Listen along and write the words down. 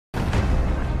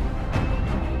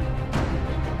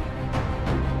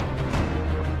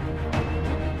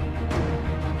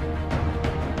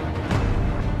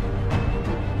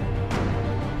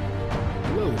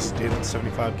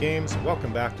75 games.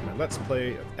 Welcome back to my Let's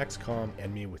Play of XCOM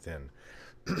Enemy Within.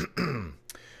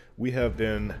 We have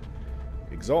been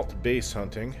Exalt base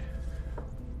hunting.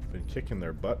 Been kicking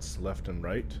their butts left and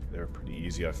right. They're pretty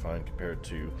easy, I find, compared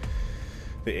to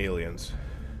the aliens.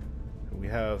 We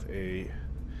have a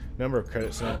number of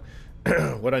credits now.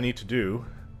 What I need to do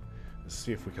is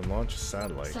see if we can launch a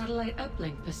satellite. Satellite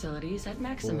uplink facilities at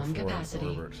maximum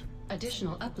capacity.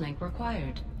 Additional uplink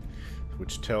required.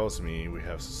 Which tells me we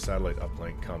have satellite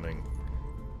uplink coming.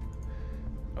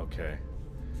 Okay.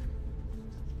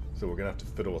 So we're gonna have to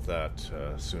fiddle with that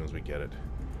as soon as we get it.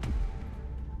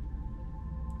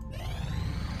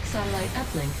 Satellite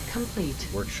uplink complete.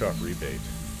 Workshop rebate.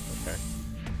 Okay.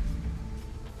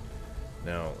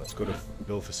 Now let's go to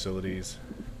build facilities.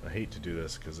 I hate to do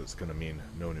this because it's gonna mean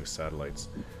no new satellites.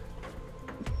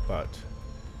 But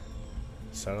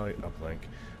satellite uplink.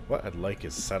 What I'd like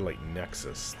is satellite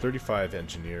nexus. 35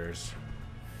 engineers.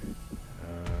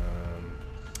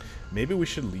 Maybe we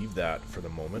should leave that for the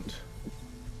moment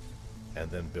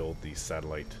and then build the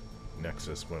satellite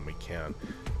nexus when we can.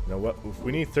 Now what if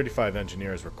we need 35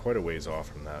 engineers, we're quite a ways off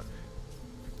from that.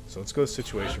 So let's go to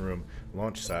situation room,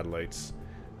 launch satellites.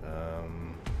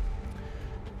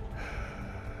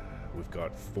 We've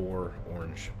got 4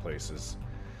 orange places.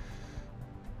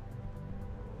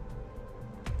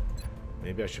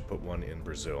 Maybe I should put one in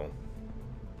Brazil.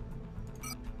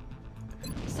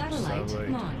 Satellite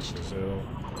launched. Brazil.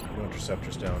 No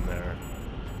interceptors down there.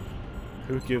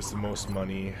 Who gives the most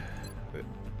money?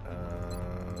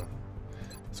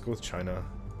 Let's go with China.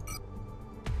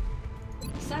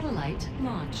 Satellite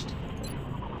launched.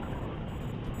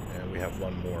 And we have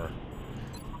one more.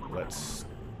 Let's...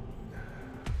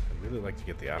 I'd really like to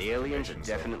get the African The aliens are nations,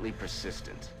 definitely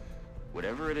persistent.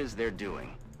 Whatever it is they're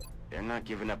doing, they're not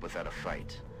giving up without a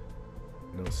fight.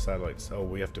 No satellites. Oh,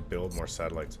 we have to build more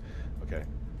satellites. Okay.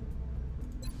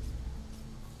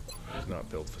 It's not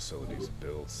build facilities,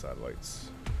 build satellites.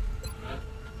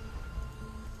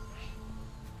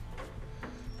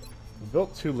 We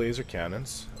built 2 laser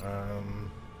cannons.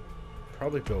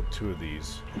 Probably build 2 of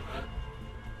these.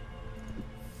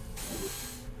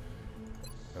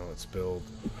 Now let's build...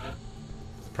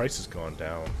 The price has gone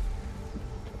down.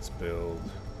 Let's build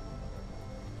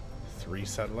 3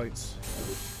 satellites.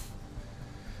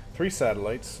 3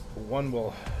 satellites. One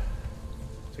will...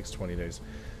 Takes 20 days.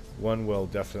 One will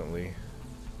definitely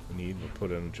need. We'll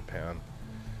put in Japan.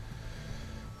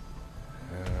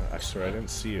 I swear I didn't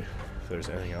see if there's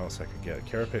anything else I could get.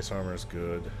 Carapace armor is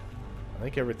good. I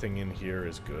think everything in here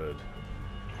is good.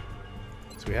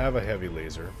 So we have a heavy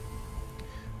laser.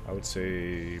 I would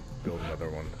say build another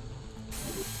one.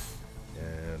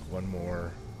 And one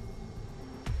more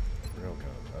railgun.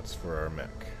 That's for our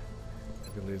mech.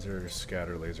 Heavy laser,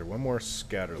 scatter laser. One more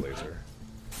scatter laser.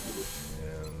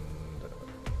 And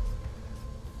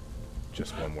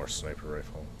just one more sniper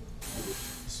rifle.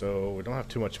 So we don't have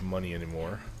too much money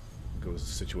anymore. Goes to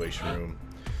the situation room.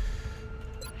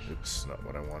 Oops, not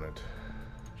what I wanted.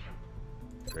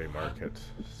 Gray market.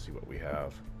 See what we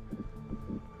have.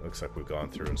 Looks like we've gone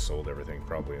through and sold everything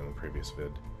probably in the previous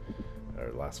vid,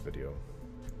 or last video.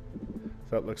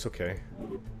 That looks okay.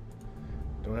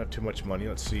 Don't have too much money.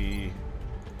 Let's see.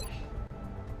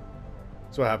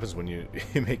 That's what happens when you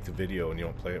make the video and you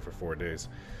don't play it for 4 days.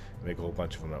 You make a whole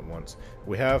bunch of them at once.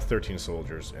 We have 13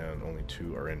 soldiers and only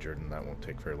 2 are injured, and that won't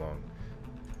take very long.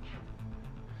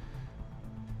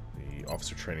 The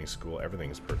officer training school,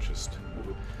 everything is purchased.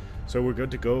 So we're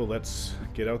good to go. Let's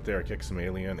get out there, kick some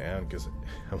alien and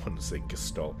I wanted to say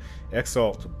Gestalt.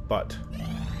 Exalt, but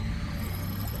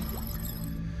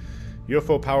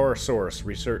UFO power source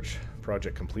research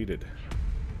project completed.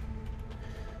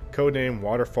 Codename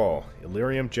Waterfall.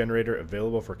 Illyrium generator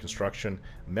available for construction.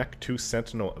 Mech 2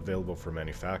 Sentinel available for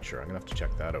manufacture. I'm gonna have to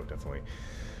check that out, definitely.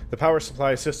 The power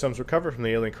supply systems recovered from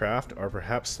the alien craft are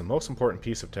perhaps the most important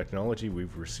piece of technology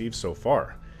we've received so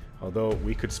far. Although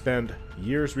we could spend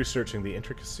years researching the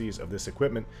intricacies of this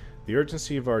equipment, the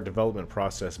urgency of our development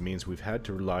process means we've had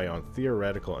to rely on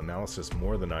theoretical analysis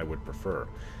more than I would prefer.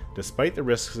 Despite the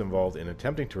risks involved in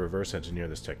attempting to reverse engineer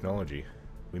this technology,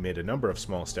 we made a number of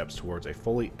small steps towards a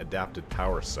fully adapted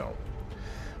power cell.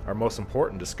 Our most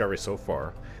important discovery so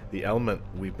far, the element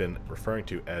we've been referring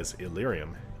to as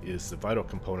Illyrium, is the vital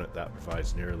component that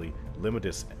provides nearly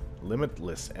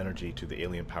limitless energy to the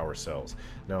alien power cells.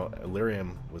 Now,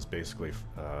 Illyrium was basically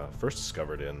first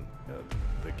discovered in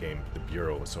the game The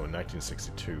Bureau, so in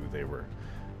 1962 they were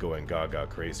going gaga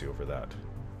crazy over that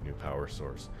new power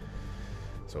source.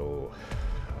 So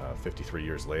 53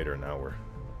 years later, now we're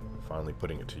finally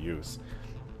putting it to use.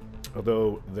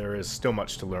 Although there is still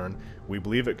much to learn, we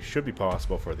believe it should be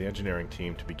possible for the engineering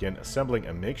team to begin assembling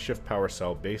a makeshift power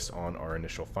cell based on our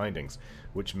initial findings,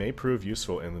 which may prove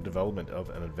useful in the development of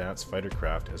an advanced fighter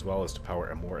craft as well as to power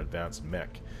a more advanced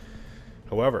mech.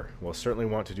 However, we'll certainly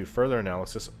want to do further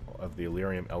analysis of the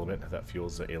Illyrium element that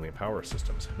fuels the alien power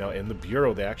systems. Now, in the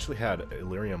Bureau, they actually had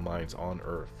Illyrium mines on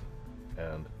Earth,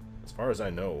 and as far as I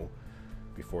know,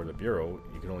 before the Bureau,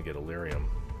 you could only get Illyrium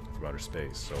from outer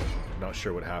space, so I'm not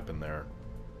sure what happened there.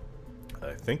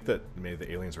 I think that maybe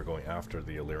the aliens were going after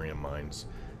the Illyrium mines.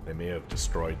 They may have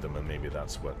destroyed them, and maybe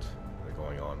that's what they're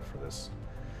going on for this,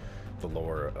 the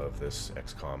lore of this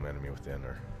XCOM enemy within,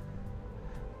 or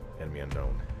enemy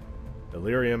unknown.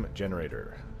 Illyrium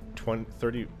generator.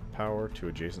 30 power to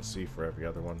adjacency for every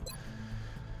other one.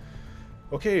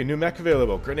 Okay, new mech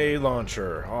available. Grenade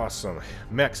launcher. Awesome.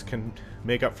 Mechs can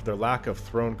make up for their lack of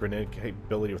thrown grenade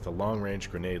capability with a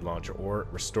long-range grenade launcher or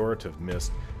restorative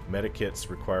mist. Medikits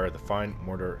require the fine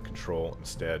mortar control.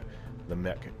 Instead, the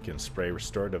mech can spray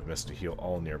restorative mist to heal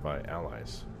all nearby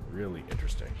allies. Really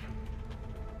interesting.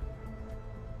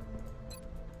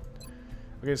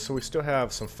 Okay, so we still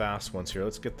have some fast ones here.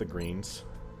 Let's get the greens.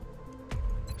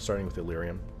 Starting with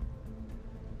Illyrium.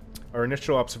 Our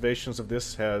initial observations of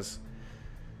this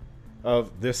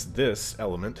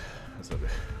element, that's a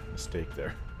mistake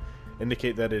there,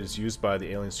 indicate that it is used by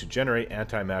the aliens to generate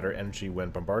antimatter energy when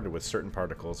bombarded with certain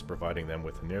particles, providing them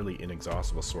with a nearly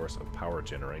inexhaustible source of power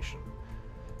generation.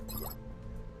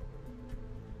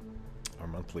 Our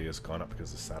monthly has gone up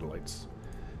because of satellites.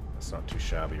 That's not too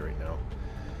shabby right now.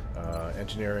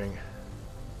 Engineering.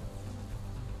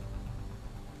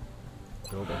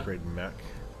 Build, upgrade mech.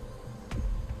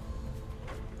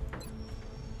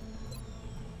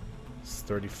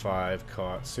 35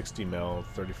 caught, 60 mil,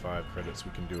 35 credits,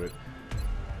 we can do it.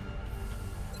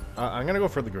 I'm gonna go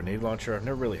for the grenade launcher. I've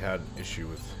never really had an issue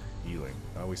with healing.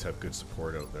 I always have good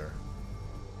support out there.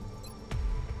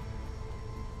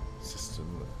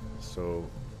 System, so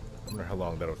I wonder how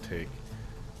long that'll take.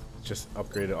 Just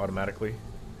upgrade it automatically.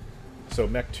 So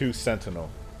Mech 2 Sentinel.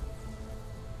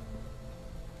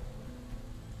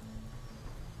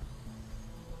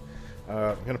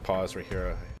 I'm gonna pause right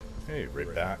here. Hey,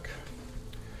 right back.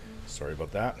 Sorry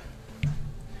about that.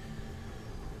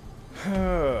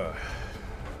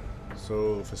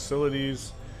 So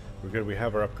facilities, we're good. We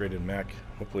have our upgraded mech.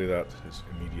 Hopefully that is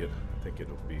immediate. I think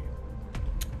it'll be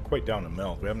quite down to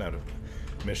melt. We haven't had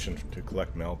a mission to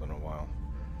collect melt in a while.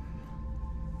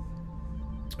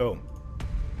 Oh,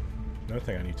 another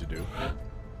thing I need to do.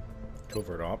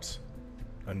 Covert ops.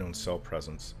 Unknown cell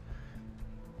presence.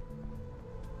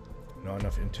 Not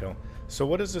enough intel. So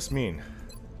what does this mean?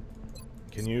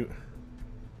 Can you...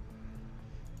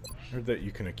 I heard that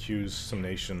you can accuse some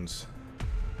nations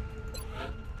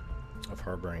of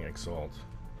harboring Exalt.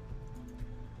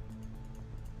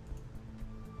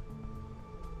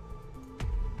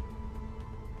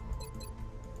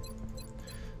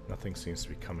 Nothing seems to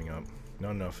be coming up.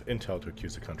 Not enough intel to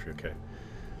accuse the country. Okay.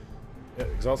 Yeah,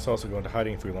 Exalt's also go into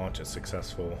hiding if we launch a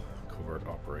successful covert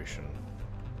operation.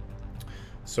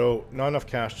 So, not enough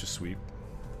cash to sweep.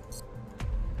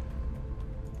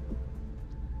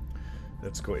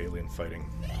 Let's go alien fighting.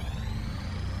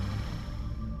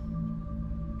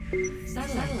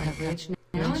 Satellite coverage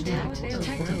now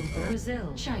detected.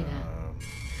 Brazil, China.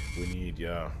 We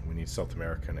need South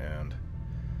American and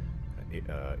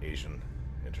Asian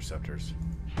interceptors.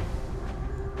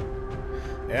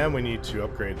 And we need to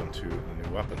upgrade them to the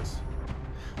new weapons.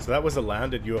 So that was a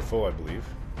landed UFO, I believe.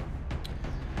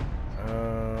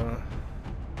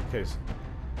 Okay, so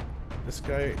this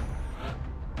guy,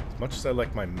 as much as I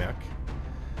like my mech,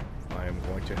 I am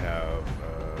going to have,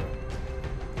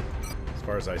 as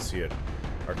far as I see it,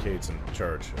 Arcade's in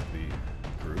charge of the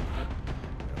group.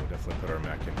 And we'll definitely put our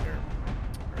mech in here,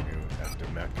 our new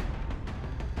active mech.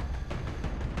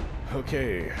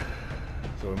 Okay,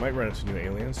 so we might run into new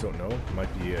aliens, don't know. It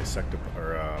might be a sector,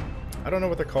 or I don't know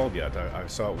what they're called yet. I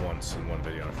saw it once in one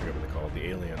video, and I forget what they're called, the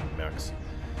alien mechs.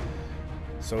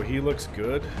 So he looks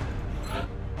good.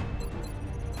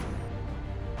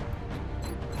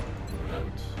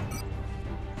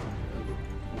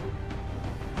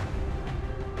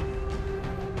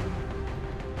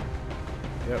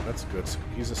 Yeah, that's good.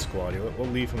 He's a squad. We'll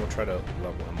leave him. We'll try to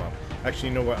level him up. Actually,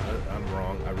 you know what? I'm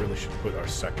wrong. I really should put our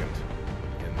second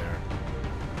in there.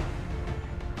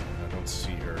 I don't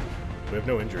see her. We have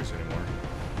no injuries anymore.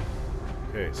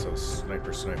 Okay, so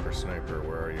sniper, sniper, sniper.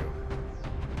 Where are you?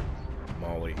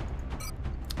 Molly.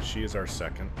 She is our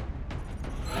second.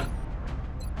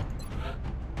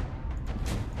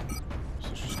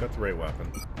 So she's got the right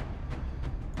weapon.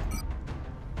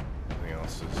 Anything else?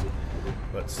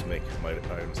 Let's make my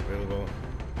items available.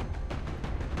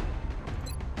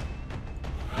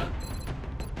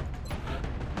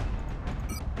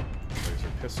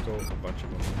 Laser pistol, a bunch of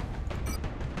them.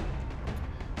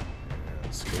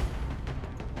 And scope.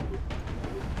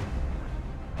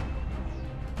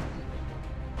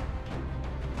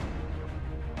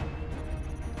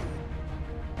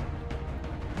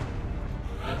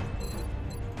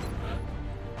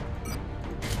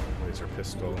 Laser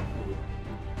pistol.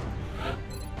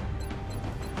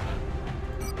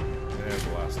 And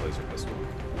the last laser pistol.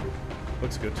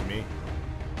 Looks good to me.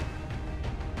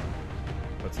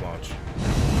 Let's launch.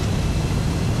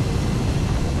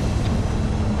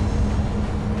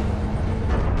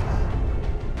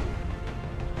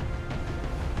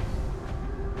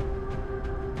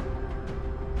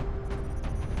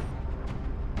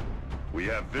 We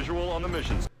have visual on the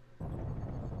missions.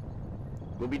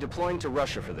 We'll be deploying to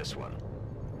Russia for this one.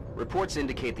 Reports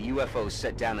indicate the UFOs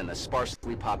set down in a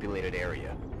sparsely populated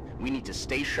area. We need to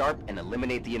stay sharp and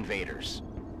eliminate the invaders.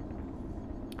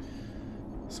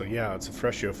 So yeah, it's a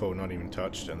fresh UFO, not even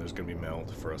touched, and there's going to be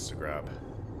meld for us to grab.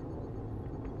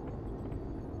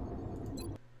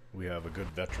 We have a good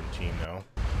veteran team now.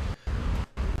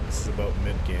 This is about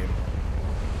mid-game.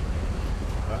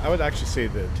 I would actually say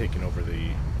that taking over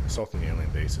the assaulting the alien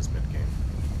base is mid-game.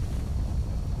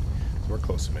 So we're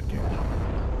close to mid-game.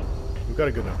 We've got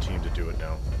a good enough team to do it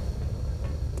now.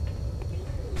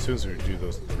 As soon as we do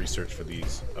the research for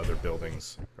these other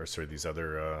buildings, or sorry, these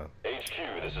other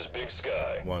HQ, this is Big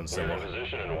Sky. ones, then We're in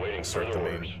position and awaiting we'll start further the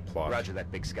orders. main plot. Roger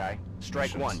that, Big Sky.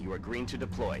 Strike Missions. 1, you are green to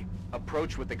deploy.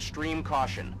 Approach with extreme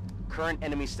caution. Current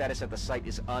enemy status at the site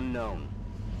is unknown.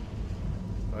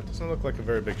 It doesn't look like a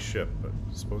very big ship, but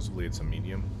supposedly it's a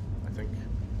medium, I think.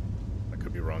 I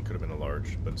could be wrong, could have been a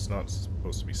large, but it's not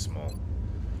supposed to be small.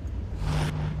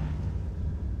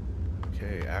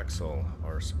 Okay, Axel,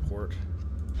 our support.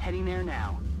 Heading there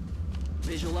now.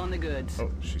 Visual on the goods.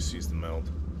 Oh, she sees the meld.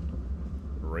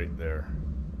 Right there.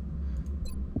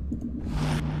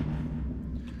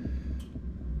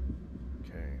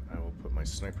 Okay, I will put my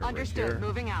sniper Understood. right here.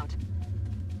 Moving out.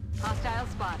 Hostile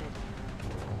spotted.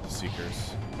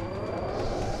 Seekers.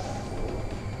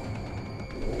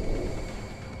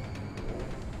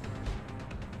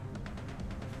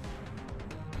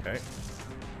 Okay.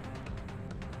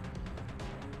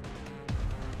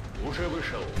 Уже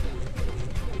вышел.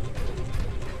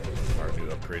 Our new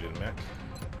upgraded mech.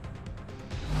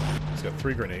 He's got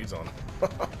 3 grenades on him.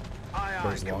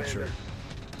 For his launcher.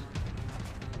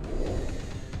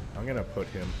 I'm gonna put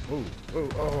him. Ooh, ooh,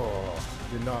 oh!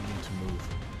 Did not mean to move.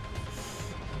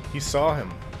 He saw him.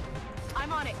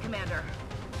 I'm on it, Commander.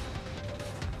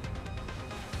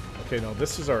 Okay, now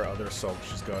this is our other assault.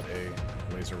 She's got a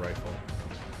laser rifle.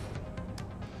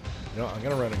 You know, I'm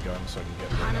gonna run a gun so I can get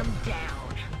Hunt right up. him down.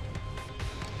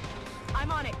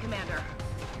 I'm on it, Commander.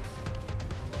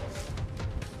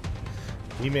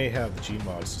 He may have the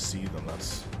G-mods to see them,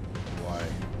 that's why.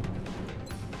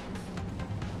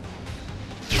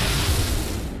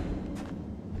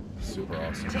 Super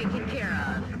awesome. Taken care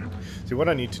of. See, what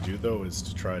I need to do, though, is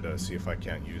to try to see if I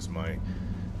can't use my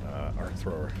arc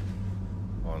thrower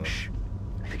on them.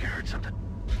 I think I heard something.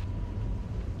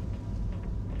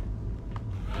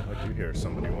 I do hear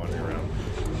somebody wandering around.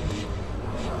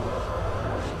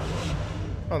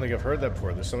 I don't think I've heard that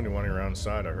before. There's somebody wandering around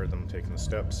inside. I heard them taking the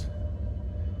steps.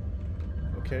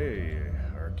 Okay,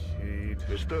 arcade.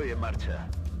 Estoy en marcha.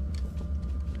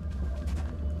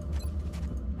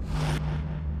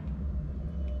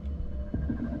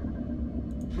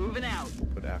 Moving out.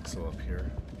 Put Axel up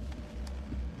here.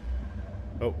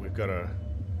 Oh, we've got a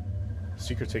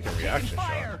Seeker taking reaction shot.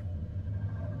 Fire!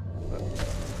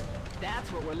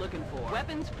 That's what we're looking for.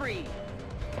 Weapons free.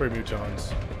 Free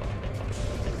mutons.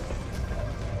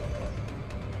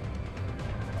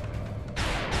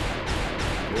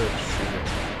 Good shooting.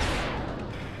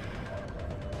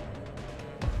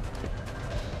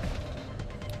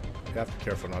 You have to be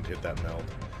careful not to hit that meld.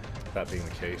 That being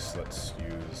the case, let's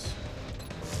use...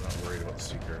 I'm not worried about the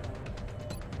Seeker.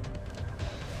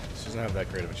 She doesn't have that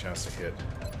great of a chance to hit.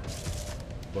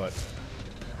 But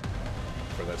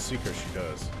for that Seeker, she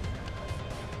does.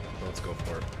 So let's go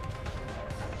for it.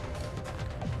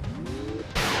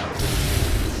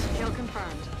 Kill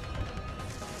confirmed.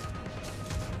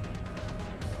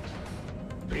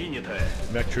 Принято.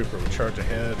 Mech Trooper would charge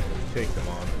ahead, take them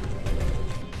on.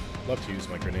 Love to use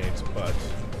my grenades, but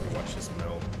watch this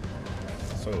meld.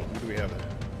 So, who do we have the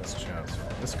best chance?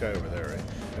 This guy over there, right?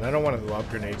 And I don't want to lob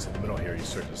grenades in the middle here. You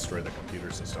start to destroy the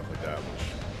computers and stuff like that, which...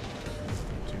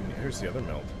 Here's the other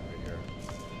meld right here.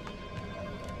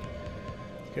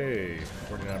 Okay,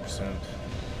 49%.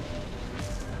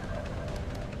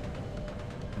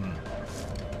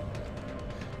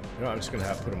 You know, I'm just gonna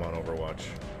have to put him on Overwatch.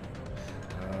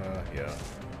 Yeah.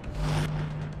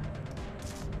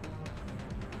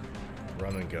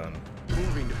 Run and gun.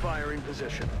 Moving to firing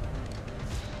position.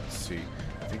 Let's see.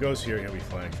 If he goes here, he'll be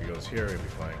flanked. If he goes here, he'll be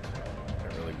flanked.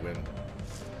 Can't really win.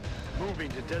 Moving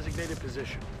to designated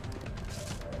position.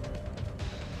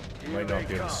 You might not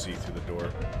be able to see through the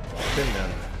door. Pin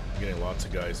them. I'm getting lots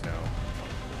of guys now.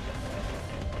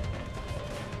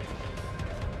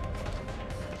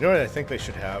 You know what I think they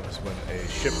should have is when a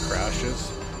ship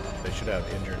crashes, they should have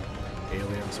injured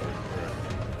aliens or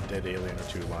a dead alien or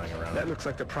two lying around. That looks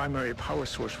like the primary power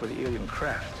source for the alien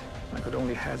craft. I could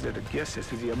only hazard a guess as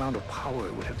to the amount of power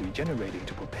it would have to be generating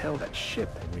to propel that ship.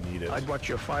 We need it. I'd watch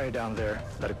your fire down there.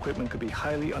 That equipment could be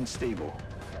highly unstable.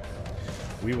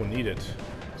 We will need it.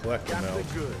 Collect them Got out.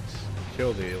 the goods.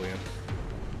 Kill the alien.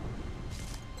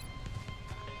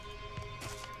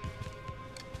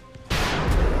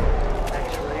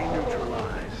 X-ray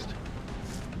neutralized.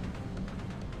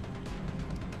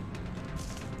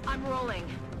 I'm rolling.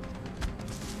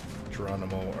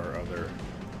 Geronimo or other.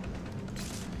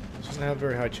 Doesn't have a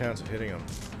very high chance of hitting him.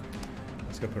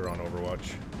 Let's go put her on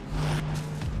Overwatch.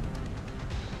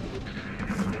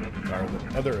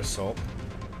 Our other assault.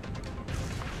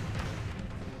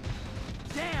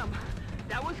 Damn!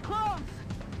 That was close!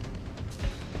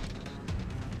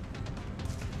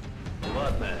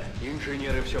 Ладно,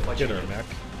 инженеры все Get починят. our mech.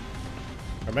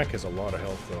 Our mech has a lot of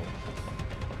health though.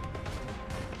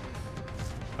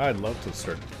 I'd love to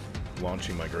start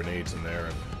launching my grenades in there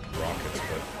and rockets,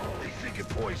 but They think it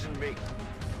poisoned me.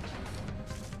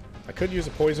 I could use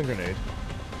a poison grenade.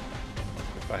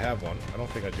 If I have one. I don't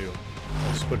think I do.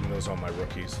 I'm just putting those on my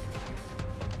rookies.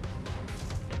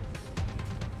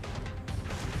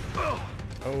 Oh.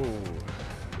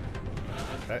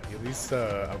 These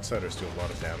outsiders do a lot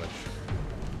of damage.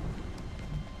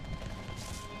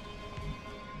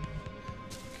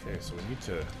 Okay, so we need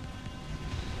to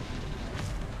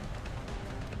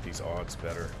get these odds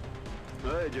better.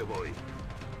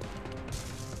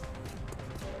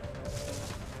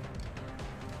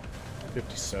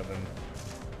 57.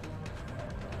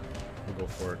 We'll go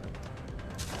for it.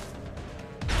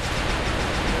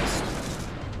 Missed.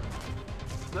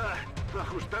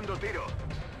 Ajustando tiro.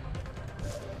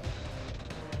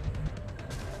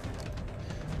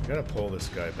 I'm gonna pull this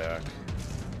guy back.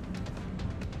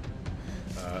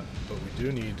 But we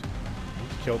do need to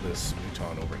kill this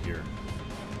muton over here.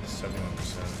 71%.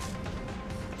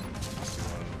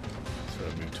 61. Sort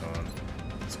of muton.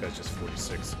 This guy's just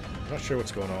 46. Not sure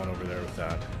what's going on over there with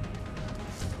that.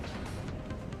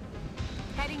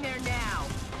 Heading there now.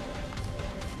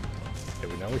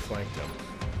 Okay, now we flanked him.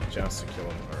 Chance to kill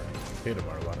him or hit him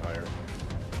are a lot higher.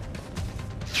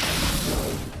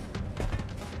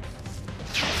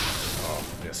 Oh,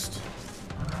 missed.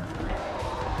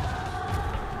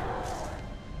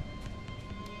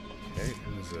 Okay,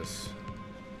 who's this?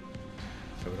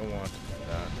 So we don't want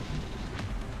that.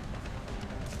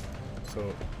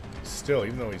 So, still,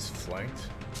 even though he's flanked,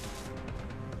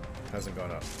 hasn't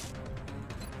gone up.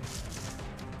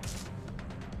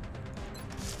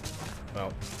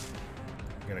 Well,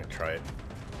 I'm gonna try it.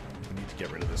 We need to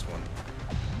get rid of this one.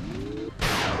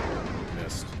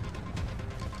 Missed.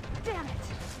 Damn it.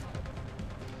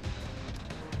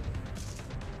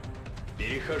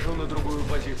 Перехожу на другую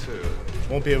позицию.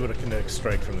 Won't be able to connect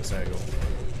strike from this angle.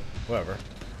 However,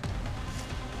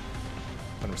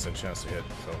 100% chance to hit,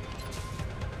 so.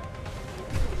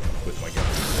 With my gun.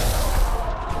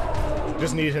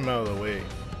 Just need him out of the way.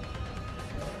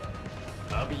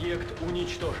 Объект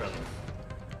уничтожен.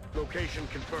 Location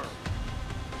confirmed.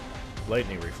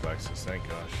 Lightning reflexes, thank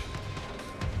gosh.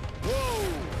 Whoa!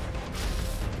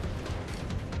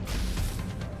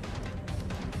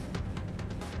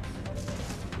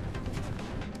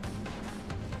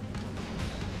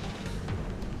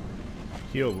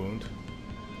 Heal wound.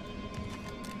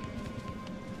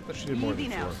 Thought she did more Easy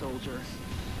than now, 4. soldiers.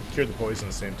 Cured the poison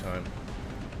at the same time.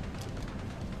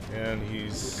 And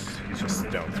he's just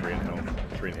down 3 in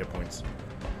health, 3 in hit points.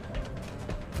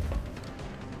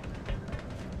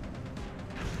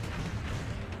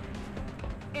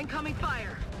 Incoming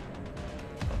fire.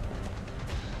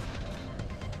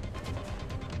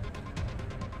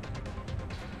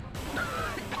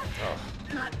 Oh,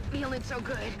 Not feeling so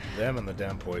good. them and the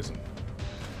damn poison.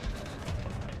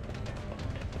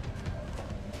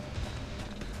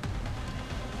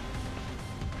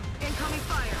 Incoming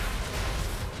fire.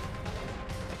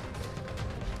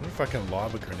 I wonder if I can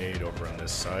lob a grenade over on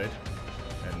this side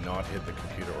and not hit the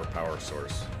computer or power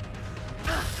source.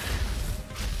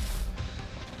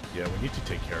 Yeah, we need to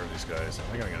take care of these guys. I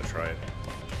think I'm gonna try it.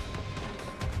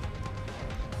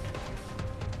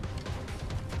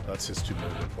 That's his 2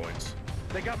 movement points.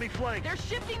 They got me flanked. They're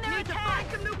shifting their attack.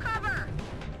 Find some new cover.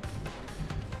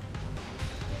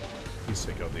 Please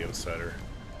take out the outsider.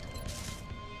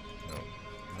 No.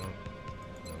 No.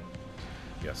 No.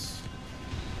 Yes.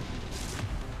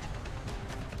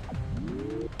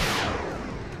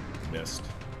 Missed.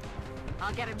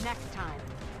 I'll get him next time.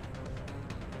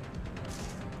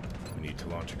 We need to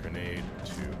launch a grenade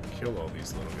to kill all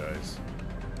these little guys.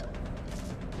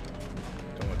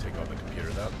 Don't want to take out the computer.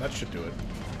 That should do it.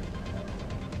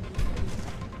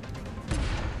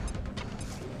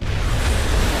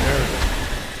 There we go.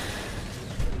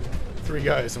 3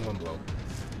 guys in 1 blow.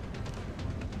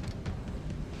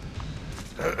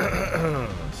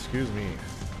 Excuse me.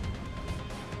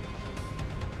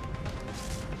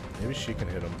 Maybe she can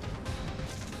hit him.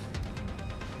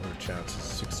 Her chance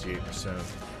is 68%.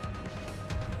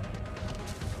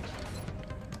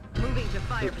 Moving to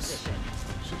fire Oops. position.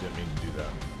 She didn't mean to do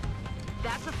that.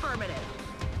 That's affirmative.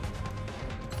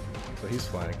 So he's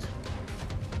flanked.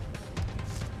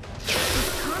 We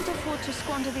can't afford to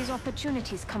squander these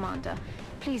opportunities, Commander.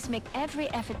 Please make every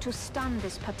effort to stun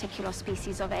this particular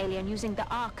species of alien using the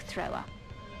arc thrower.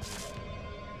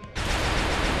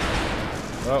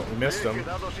 Well, we missed him. El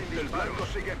blanco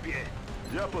sigue en pie.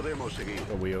 Ya podemos seguir.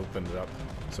 But we opened it up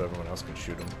so everyone else can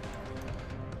shoot him.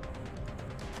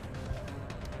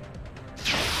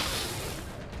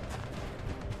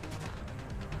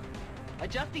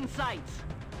 Adjusting sights.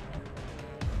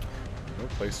 No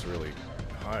place to really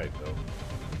hide, though.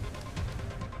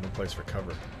 No place for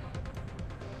cover.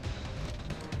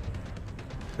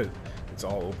 It's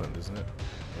all opened, isn't it?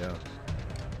 Yeah.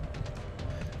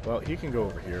 Well, he can go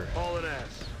over here. Hauling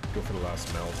ass. Go for the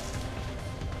last meld.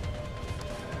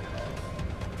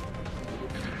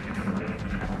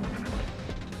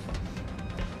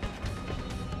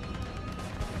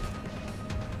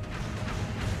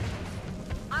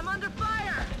 I'm under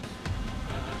fire.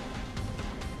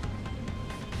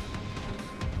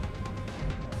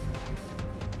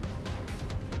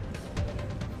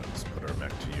 Let's put our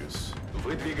mech to use.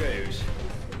 Выдвигаюсь.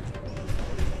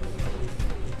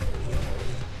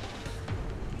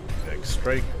 Mech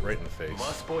strike right in the face.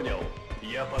 Вас понял.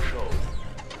 Я пошел.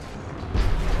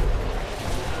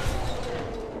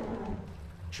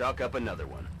 Chalk up another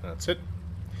one. That's it.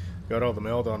 Got all the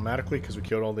meld automatically because we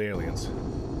killed all the aliens.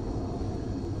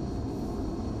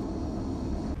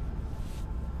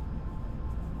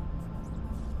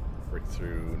 Break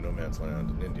through no man's land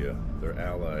in India. They're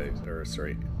allies, or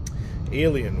sorry,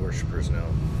 alien worshippers now.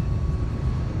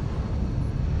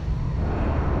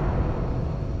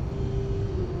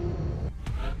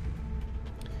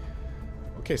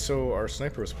 Okay, so our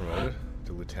sniper was promoted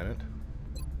to lieutenant.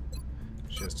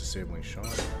 She has disabling shot.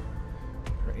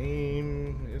 Her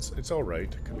aim, it's all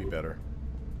right. It could be better.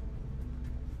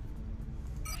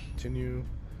 Continue.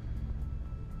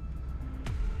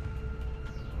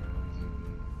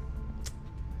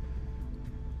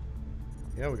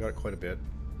 Yeah, we got quite a bit.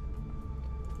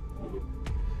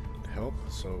 Help,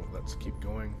 so let's keep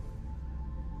going.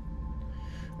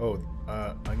 Oh,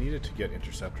 I needed to get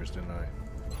interceptors, didn't I?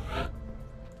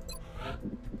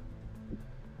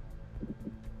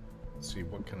 Let's see,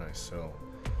 what can I sell?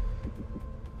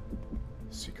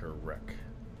 Seeker wreck.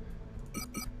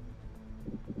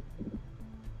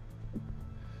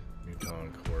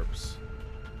 Muton corpse.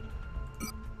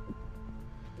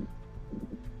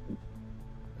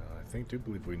 I do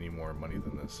believe we need more money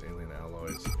than this. Alien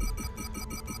alloys.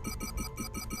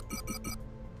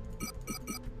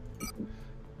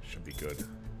 Should be good.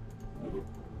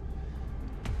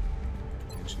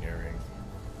 Engineering.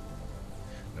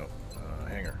 No,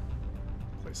 hangar.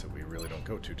 Place that we really don't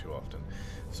go to too often.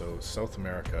 So South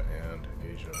America and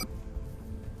Asia.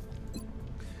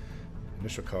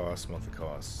 Initial costs, monthly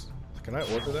costs. Can I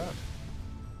order that?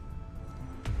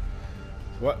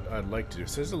 What I'd like to do.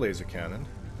 So there's a laser cannon.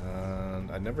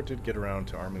 And I never did get around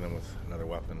to arming them with another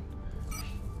weapon.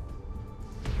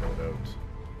 Load out.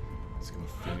 Let's give them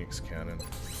a Phoenix cannon.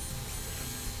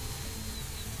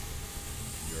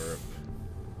 Europe.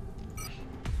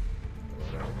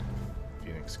 Load out.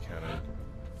 Phoenix cannon.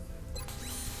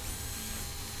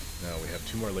 Now we have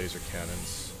 2 more laser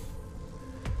cannons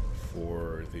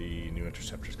for the new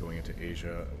interceptors going into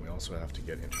Asia. And we also have to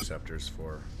get interceptors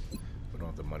for... We don't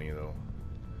have the money though.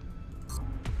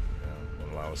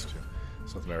 Allow us to.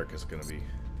 South America is going to be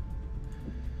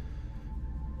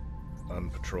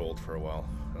unpatrolled for a while,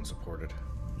 unsupported.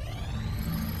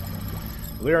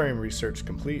 Lyrium research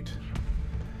complete.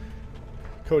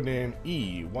 Codename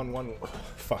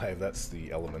E115, that's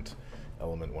the element.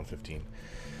 element 115.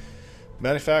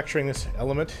 Manufacturing this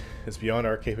element is beyond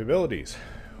our capabilities.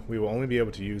 We will only be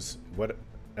able to use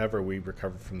whatever we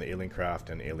recover from the alien craft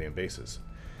and alien bases.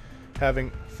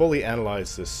 Having fully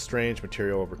analyzed this strange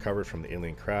material recovered from the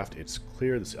alien craft, it's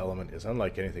clear this element is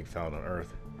unlike anything found on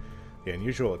Earth. The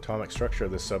unusual atomic structure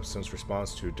of this substance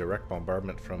responds to direct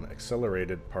bombardment from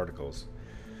accelerated particles,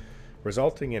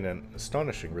 resulting in an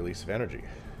astonishing release of energy.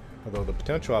 Although the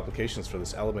potential applications for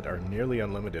this element are nearly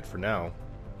unlimited for now,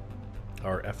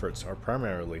 our efforts are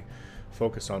primarily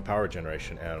focused on power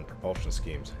generation and propulsion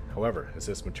schemes. However, as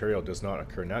this material does not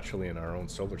occur naturally in our own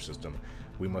solar system,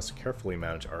 we must carefully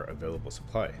manage our available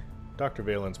supply. Dr.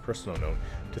 Valen's personal note: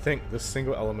 to think this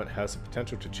single element has the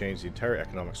potential to change the entire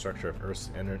economic structure of Earth's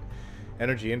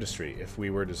energy industry. If we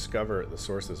were to discover the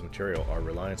source of this material, our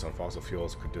reliance on fossil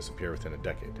fuels could disappear within a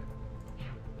decade.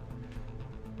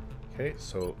 Okay,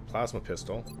 so plasma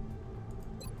pistol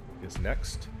is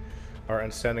next. Our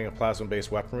understanding of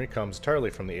plasma-based weaponry comes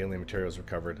entirely from the alien materials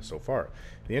recovered so far.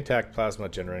 The intact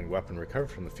plasma-generating weapon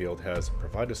recovered from the field has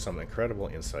provided some incredible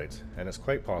insights, and it's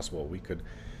quite possible we could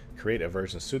create a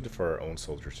version suited for our own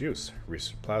soldiers' use.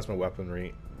 Plasma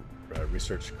weaponry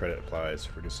research credit applies,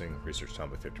 reducing research time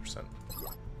by 50%.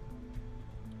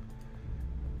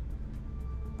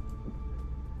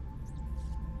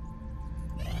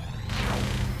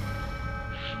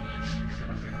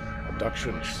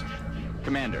 Abductions.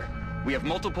 Commander, we have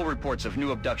multiple reports of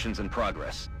new abductions in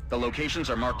progress. The locations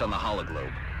are marked on the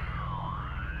hologlobe.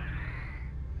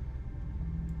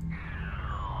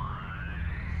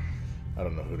 I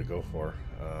don't know who to go for.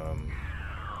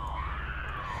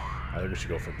 I think we should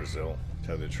go for Brazil, to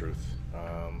tell you the truth.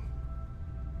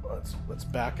 Let's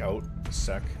back out a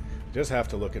sec. We just have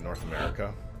to look at North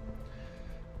America.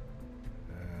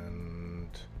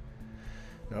 And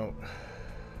no,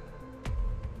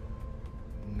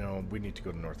 we need to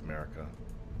go to North America.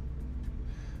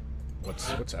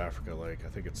 What's Africa like? I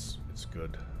think it's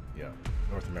good. Yeah,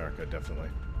 North America definitely.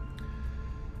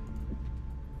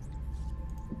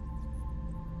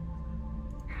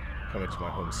 Coming to my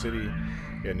home city,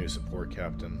 get a new support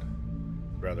captain.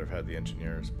 Rather have had the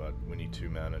engineers, but we need to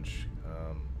manage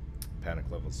panic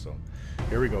levels. So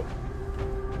here we go.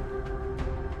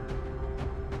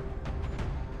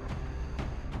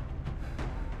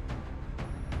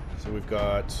 So we've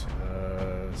got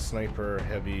sniper,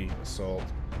 heavy, assault,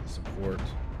 support.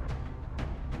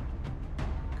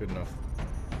 Good enough.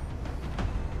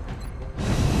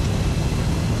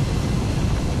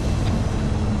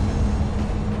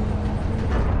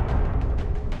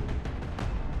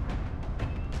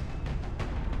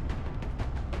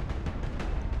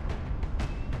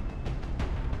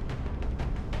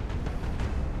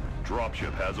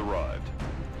 Dropship has arrived.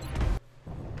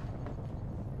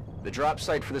 The drop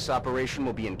site for this operation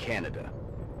will be in Canada.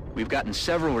 We've gotten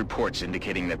several reports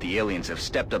indicating that the aliens have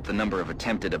stepped up the number of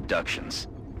attempted abductions.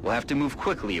 We'll have to move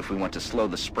quickly if we want to slow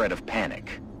the spread of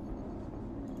panic.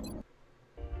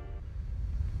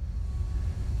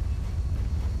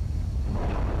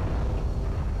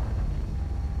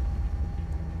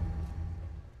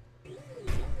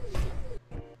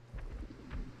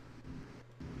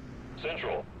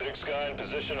 Central, Big Sky in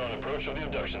position on approach of the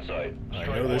abduction site. I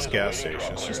know this gas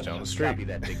station is just down the street. Copy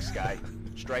that, Big Sky.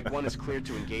 Strike 1 is cleared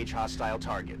to engage hostile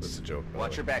targets. That's a joke.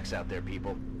 Watch your backs out there,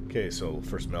 people. Okay, so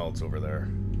first meld's over there.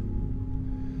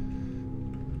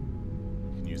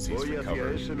 You can use these for cover.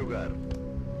 Voy hacia ese lugar.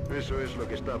 Eso es lo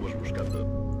que estamos buscando.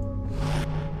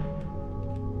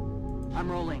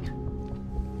 I'm rolling.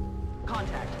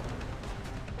 Contact.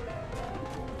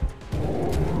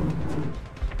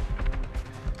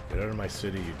 Get out of my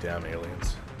city, you damn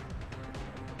aliens.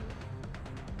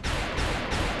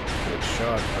 Good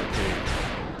shot, Arcade.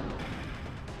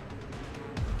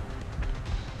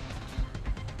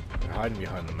 They're hiding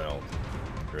behind the meld.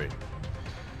 Great.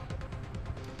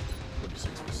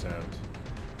 46%.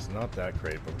 It's not that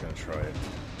great, but we're gonna try it.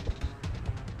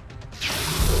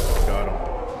 Got him.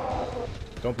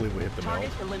 Don't believe we hit the meld.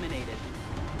 Target eliminated.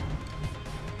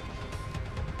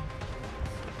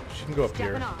 She can go up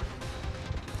here. Stepping off.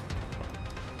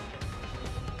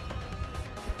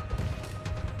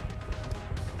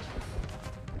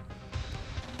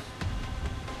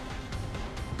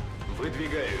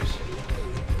 Выдвигаюсь.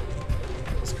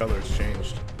 This color has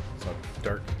changed. It's not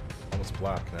dark, almost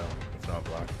black now, if not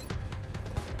black.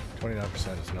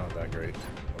 29% is not that great.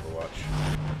 Overwatch.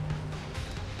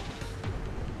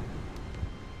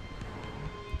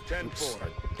 10-4.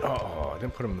 Oh, I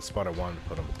didn't put him in the spot I wanted to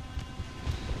put him.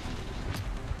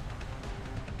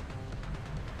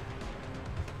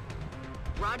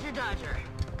 Roger Dodger.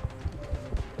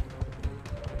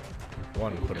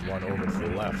 one, putting one over to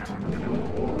the left.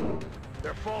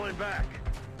 They're falling back.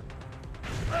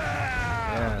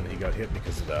 And he got hit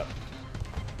because of that.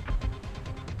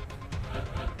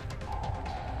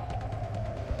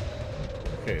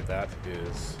 Okay, that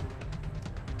is...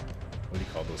 what do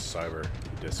you call those cyber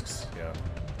discs? Yeah.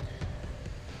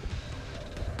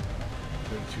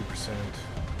 32%.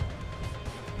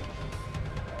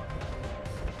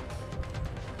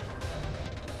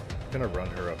 Gonna run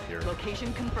her up here.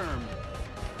 Location confirmed.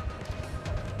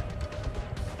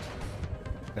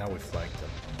 Now we flanked them.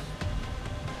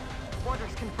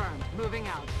 Orders confirmed. Moving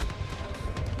out.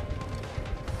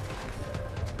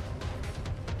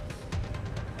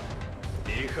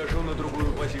 Перехожу на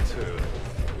другую позицию.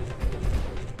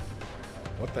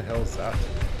 What the hell is that?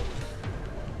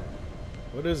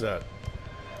 What is that?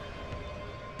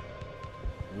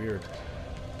 Weird.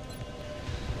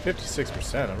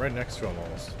 56%. I'm right next to him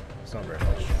almost. It's not very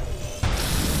much.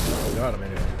 Oh, got him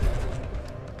anyway.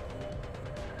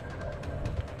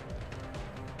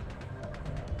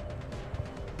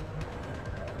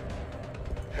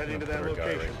 Heading to Put that our guy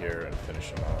location. right here and finish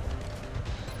him off.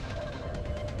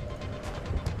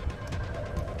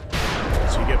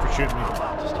 So you get for shooting me.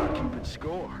 About to start keeping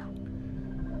score.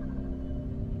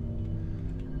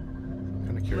 I'm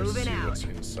kind of curious to Moving see out. what's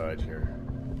inside here.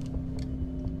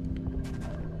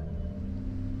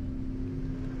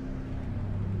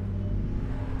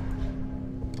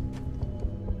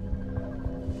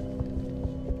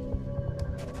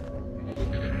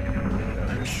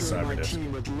 I'm sure Cyber my disc.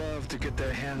 team would love to get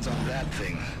their hands on that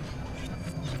thing.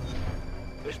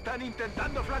 Están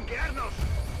intentando flanquearnos.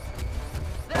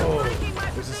 They're Oh, flanking my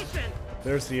this is- position.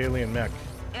 There's the alien mech.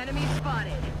 Enemy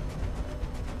spotted.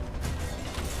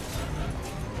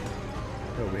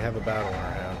 Oh, we have a battle on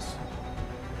our hands.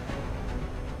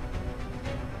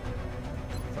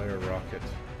 Fire rocket.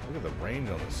 Look at the range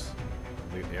on this.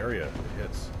 The area it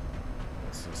hits.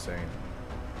 That's insane.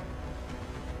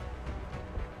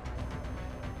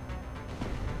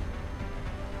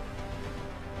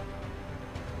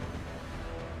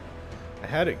 I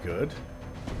had it good.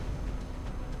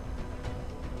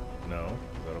 No,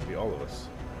 that'll be all of us.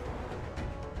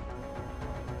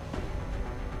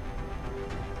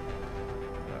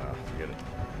 Forget it.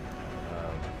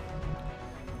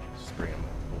 Just bring him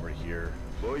over here.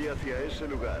 Voy hacia ese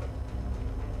lugar.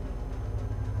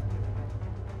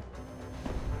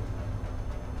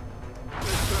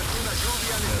 Esto es una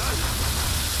lluvia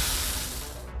letal.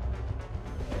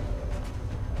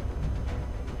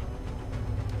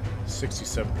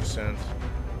 67%.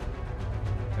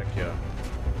 Heck yeah.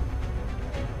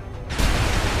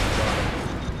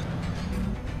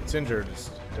 It's injured, it's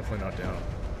definitely not down.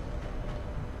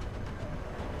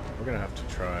 We're gonna have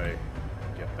to try and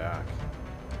get back.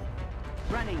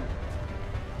 Running.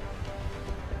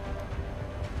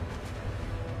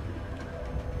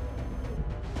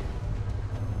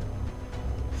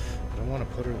 I don't want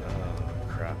to put her...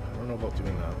 crap. I don't know about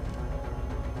doing that.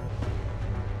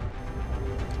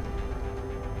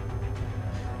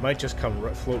 Might just come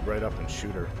float right up and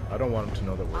shoot her. I don't want him to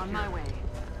know that we're On here. my way.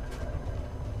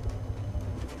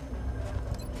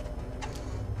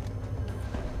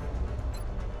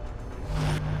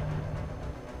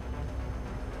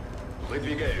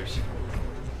 Выдвигаюсь.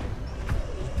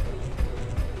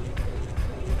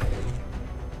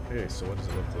 Okay, so what does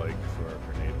it look like for our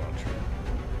grenade launcher?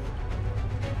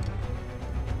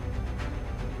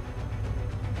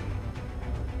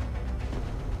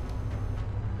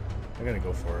 I'm gonna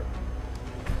go for it.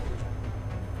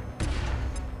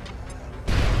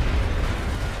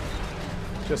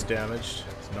 Just damaged,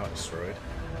 it's not destroyed.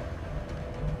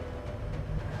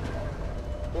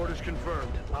 Orders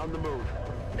confirmed. On the move.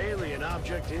 Alien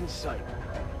object in sight.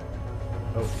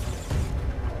 Oh.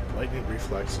 Lightning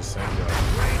reflex is same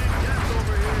guy. Raining death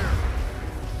over here.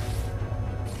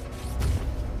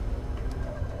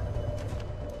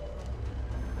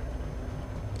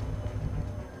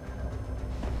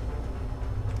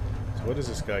 So what is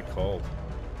this guy called?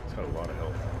 He's got a lot of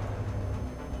health.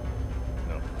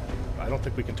 No. I don't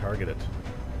think we can target it.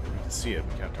 We can see it,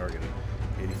 we can't target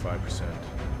it. 85%.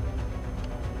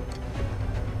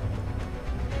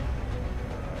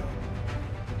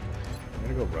 I'm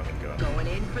gonna go run and gun. Going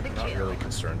in for the Not kill. really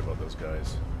concerned about those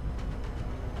guys.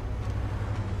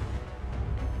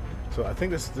 So I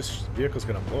think this vehicle's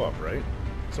gonna blow up, right?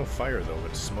 There's no fire though,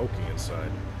 it's smoking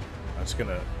inside. I'm just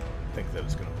gonna think that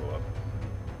it's gonna blow up.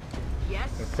 Yes,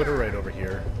 I'm gonna put her sir. right over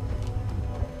here.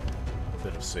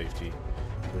 Bit of safety.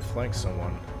 If we flank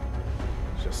someone,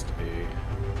 just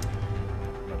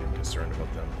I'm not even concerned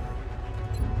about them.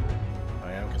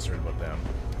 I am concerned about them.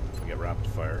 If we get rapid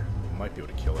fire, we might be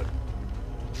able to kill it.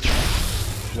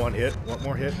 One hit, one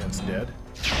more hit, and it's dead.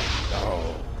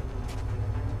 Oh.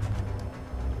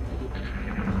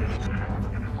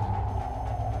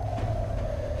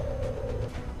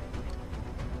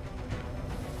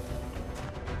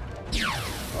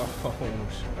 Oh,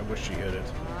 I wish she hit it.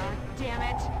 Damn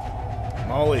it.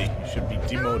 Molly, you should be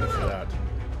demoted for that.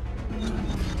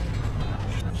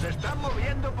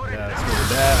 Yeah, that's really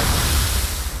bad.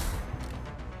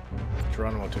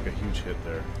 Geronimo took a huge hit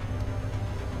there.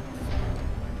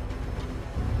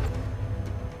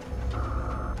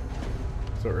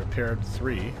 So it repaired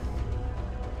 3.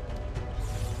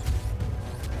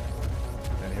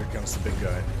 And here comes the big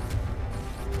guy.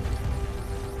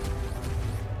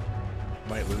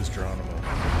 Might lose Geronimo.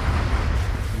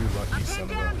 You lucky son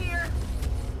of a... Here.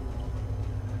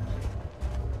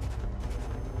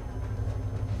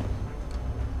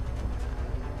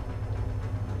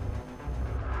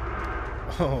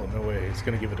 Oh, no way. It's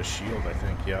gonna give it a shield, I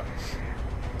think. Yeah.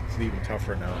 It's even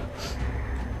tougher now.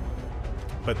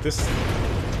 But this...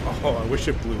 Oh, I wish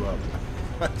it blew up.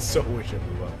 I so wish it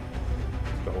blew up.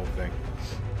 The whole thing.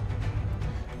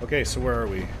 Okay, so where are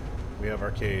we? We have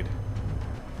arcade.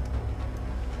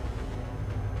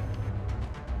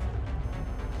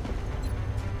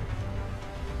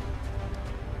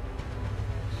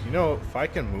 You know, if I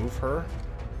can move her,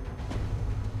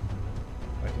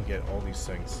 I can get all these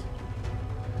things.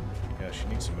 Yeah, she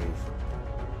needs to move.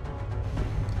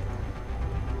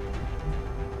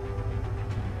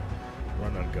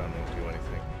 Run on gun won't do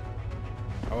anything.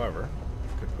 However,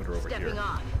 I could put her over Stepping here.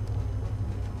 off.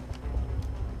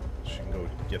 She can go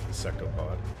get the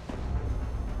sectopod.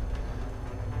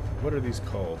 What are these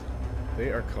called?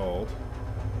 They are called...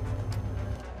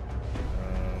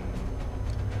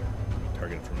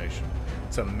 target information.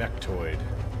 It's a Mechtoid.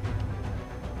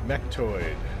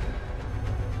 Mechtoid.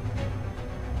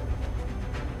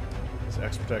 It's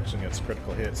X protection against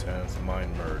critical hits and it's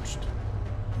mind merged.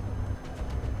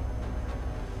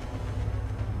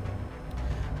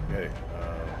 Okay.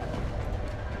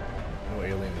 No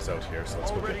alien is out here, so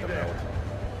let's go get them out.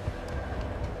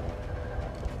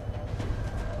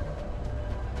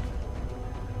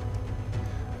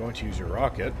 Going to use your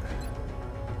rocket,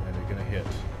 and you're going to hit.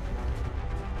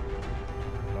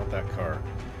 Not that car.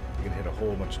 You can hit a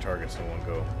whole bunch of targets in one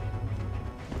go.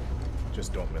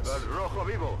 Just don't miss.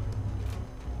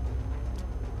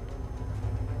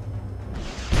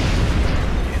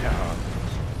 Yeah.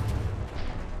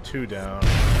 2 down.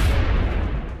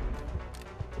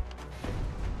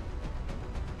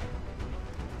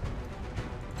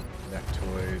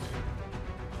 Mechtoid.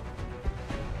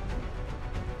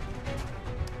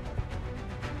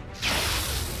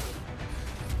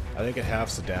 I think it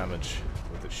halves the damage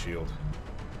with its shield.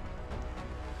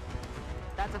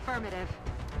 That's affirmative.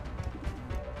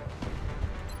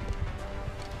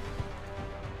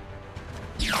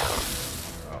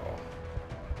 Uh-oh.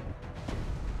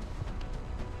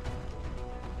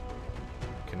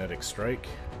 Kinetic strike.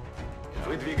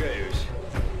 Выдвигаюсь.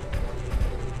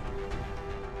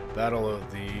 Battle of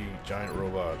the giant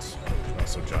robots. Not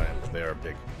so giant, but they are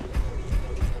big.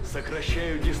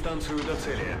 Сокращаю дистанцию до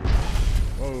цели.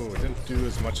 Whoa, it didn't do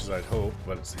as much as I'd hoped,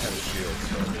 but it's had a shield,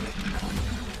 so...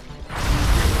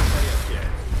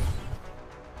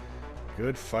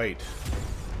 Good fight.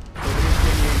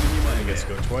 I guess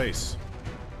go twice.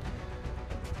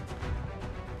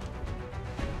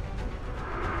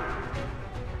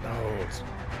 No,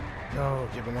 no,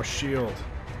 give him more shield.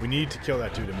 We need to kill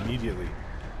that dude immediately.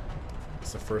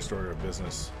 It's the first order of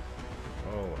business.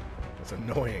 Oh, that's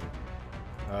annoying.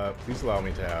 Please allow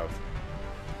me to have.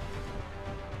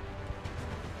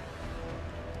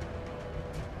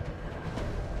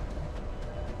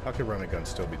 How could run a gun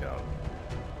still be down?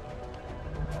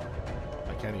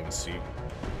 I can't even see.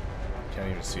 Can't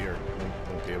even see her.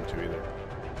 Won't be able to either.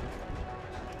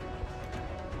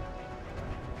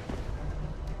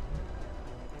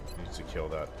 Needs to kill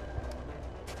that.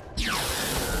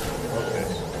 Okay,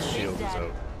 shield is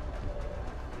out.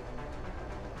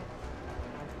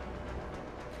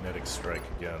 Kinetic strike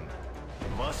again.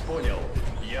 Вас понял.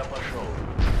 Я пошел.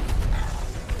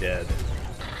 Dead.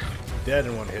 Dead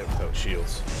in one hit without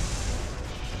shields.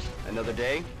 Another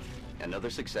day,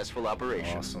 another successful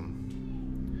operation. Awesome.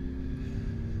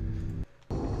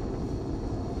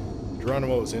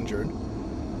 Geronimo was injured.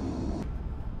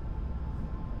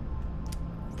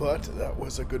 But that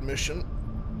was a good mission.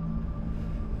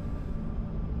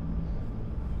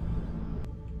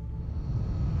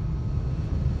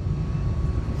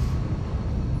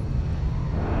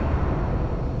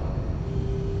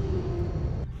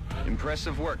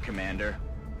 Impressive work, Commander.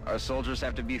 Our soldiers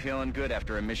have to be feeling good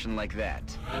after a mission like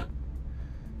that.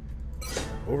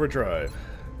 Overdrive.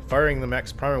 Firing the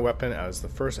mech's primary weapon as the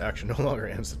first action no longer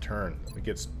ends the turn. He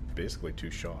gets basically 2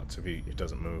 shots if he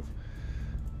doesn't move.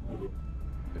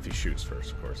 If he shoots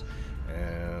first, of course.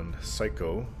 And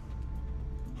Psycho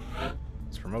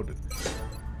is promoted.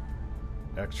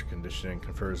 Extra conditioning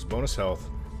confers bonus health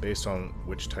based on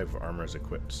which type of armor is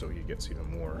equipped, so he gets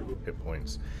even more hit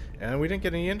points. And we didn't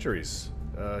get any injuries.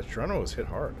 Geronimo was hit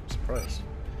hard. I'm surprised.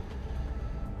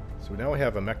 So now we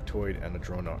have a Mechtoid and a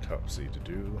drone autopsy to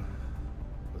do.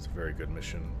 That's a very good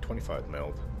mission. 25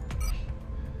 meld.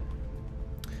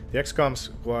 The XCOM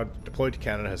squad deployed to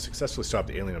Canada has successfully stopped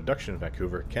the alien abduction in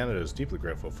Vancouver. Canada is deeply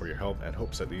grateful for your help and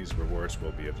hopes that these rewards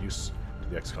will be of use to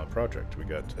the XCOM project. We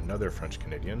got another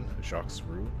French-Canadian, Jacques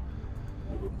Roux.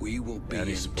 We will be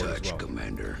in touch,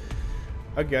 Commander.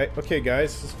 Okay,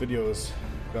 guys, this video has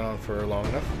gone on for long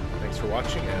enough. Thanks for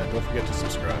watching, and don't forget to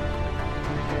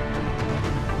subscribe.